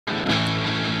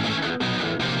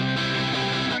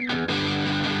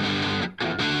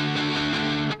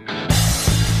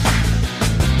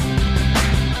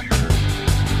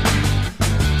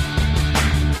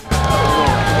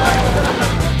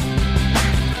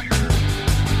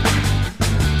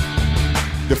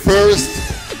first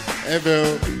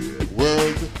ever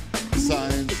World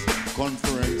Science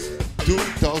Conference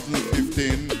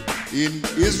 2015 in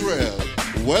Israel.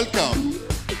 Welcome.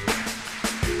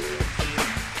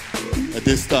 At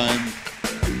this time,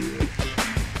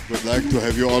 we'd like to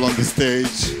have you all on the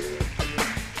stage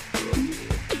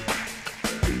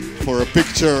for a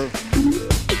picture.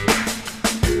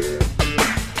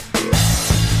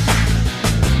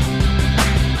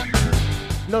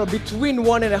 No, between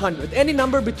 1 and 100. Any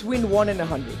number between 1 and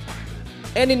 100.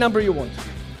 Any number you want.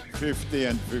 50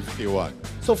 and 51.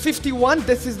 So 51,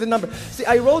 this is the number. See,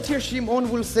 I wrote here Shimon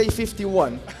will say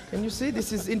 51. Can you see?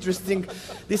 This is interesting.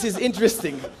 This is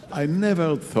interesting. I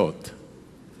never thought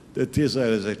that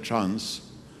Israel has a chance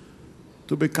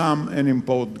to become an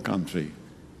important country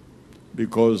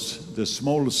because the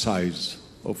small size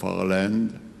of our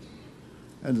land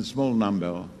and the small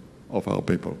number of our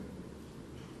people.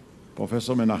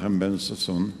 Professor Menachem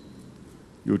Ben-Sasson,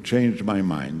 you changed my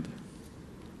mind.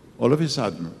 All of a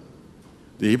sudden,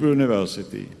 the Hebrew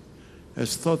University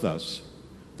has taught us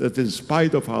that in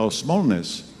spite of our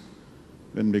smallness,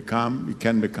 we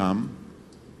can become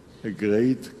a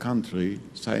great country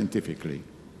scientifically.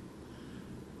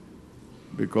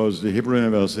 Because the Hebrew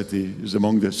University is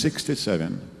among the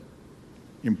 67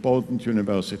 important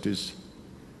universities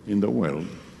in the world.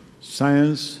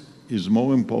 Science is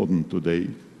more important today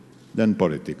than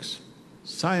politics.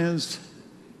 Science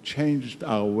changed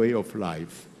our way of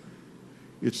life.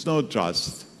 It's not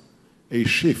just a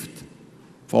shift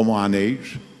from one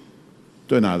age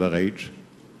to another age,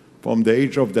 from the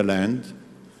age of the land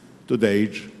to the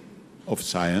age of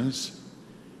science.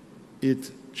 It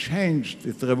changed,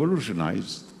 it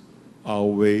revolutionized our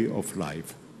way of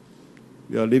life.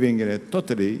 We are living in a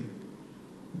totally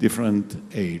different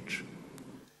age.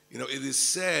 You know, it is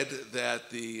said that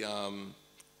the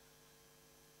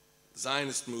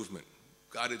Zionist movement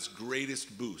got its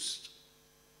greatest boost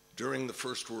during the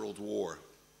First World War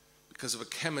because of a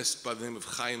chemist by the name of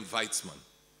Chaim Weizmann,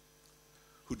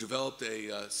 who developed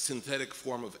a synthetic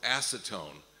form of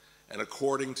acetone, and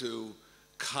according to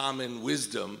common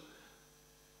wisdom,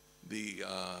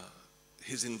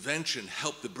 his invention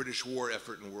helped the British war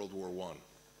effort in World War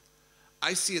I.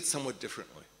 I see it somewhat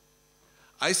differently.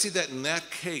 I see that in that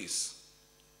case,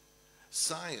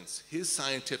 science, his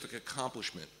scientific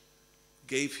accomplishment,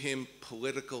 gave him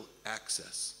political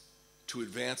access to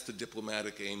advance the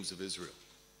diplomatic aims of Israel,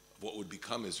 of what would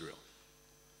become Israel.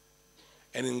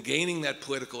 And in gaining that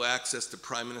political access to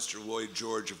Prime Minister Lloyd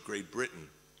George of Great Britain,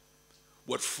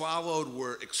 what followed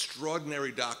were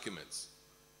extraordinary documents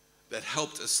that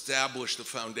helped establish the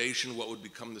foundation of what would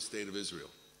become the State of Israel.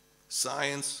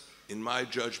 Science, in my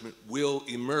judgment, will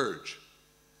emerge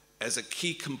as a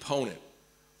key component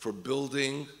for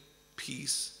building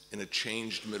peace in a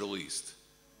changed Middle East.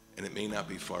 And it may not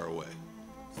be far away.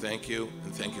 Thank you,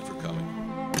 and thank you for coming.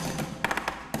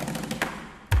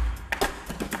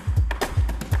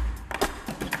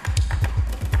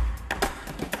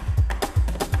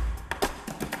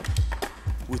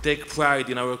 We take pride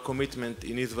in our commitment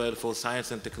in Israel for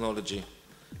science and technology.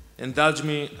 Indulge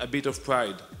me a bit of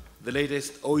pride. The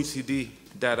latest OECD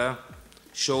data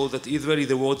show that Israel is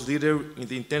the world's leader in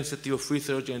the intensity of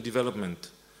research and development,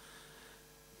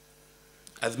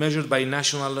 as measured by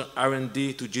national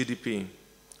R&D to GDP.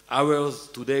 Ours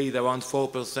today is around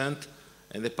 4%,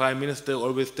 and the Prime Minister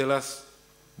always tells us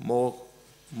more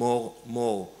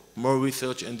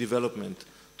research and development.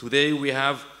 Today we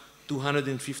have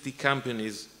 250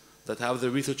 companies that have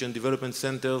the research and development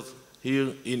centers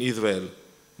here in Israel,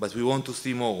 but we want to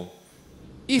see more.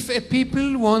 If a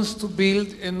people wants to build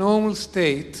a normal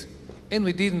state, and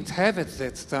we didn't have at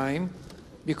that time,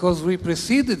 because we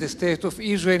preceded the state of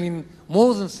Israel in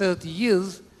more than 30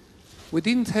 years, we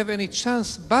didn't have any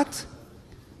chance but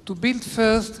to build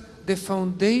first the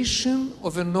foundation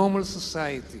of a normal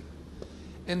society.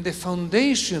 And the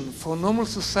foundation for normal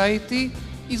society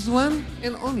is one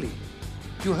and only.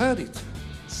 You heard it,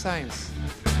 science.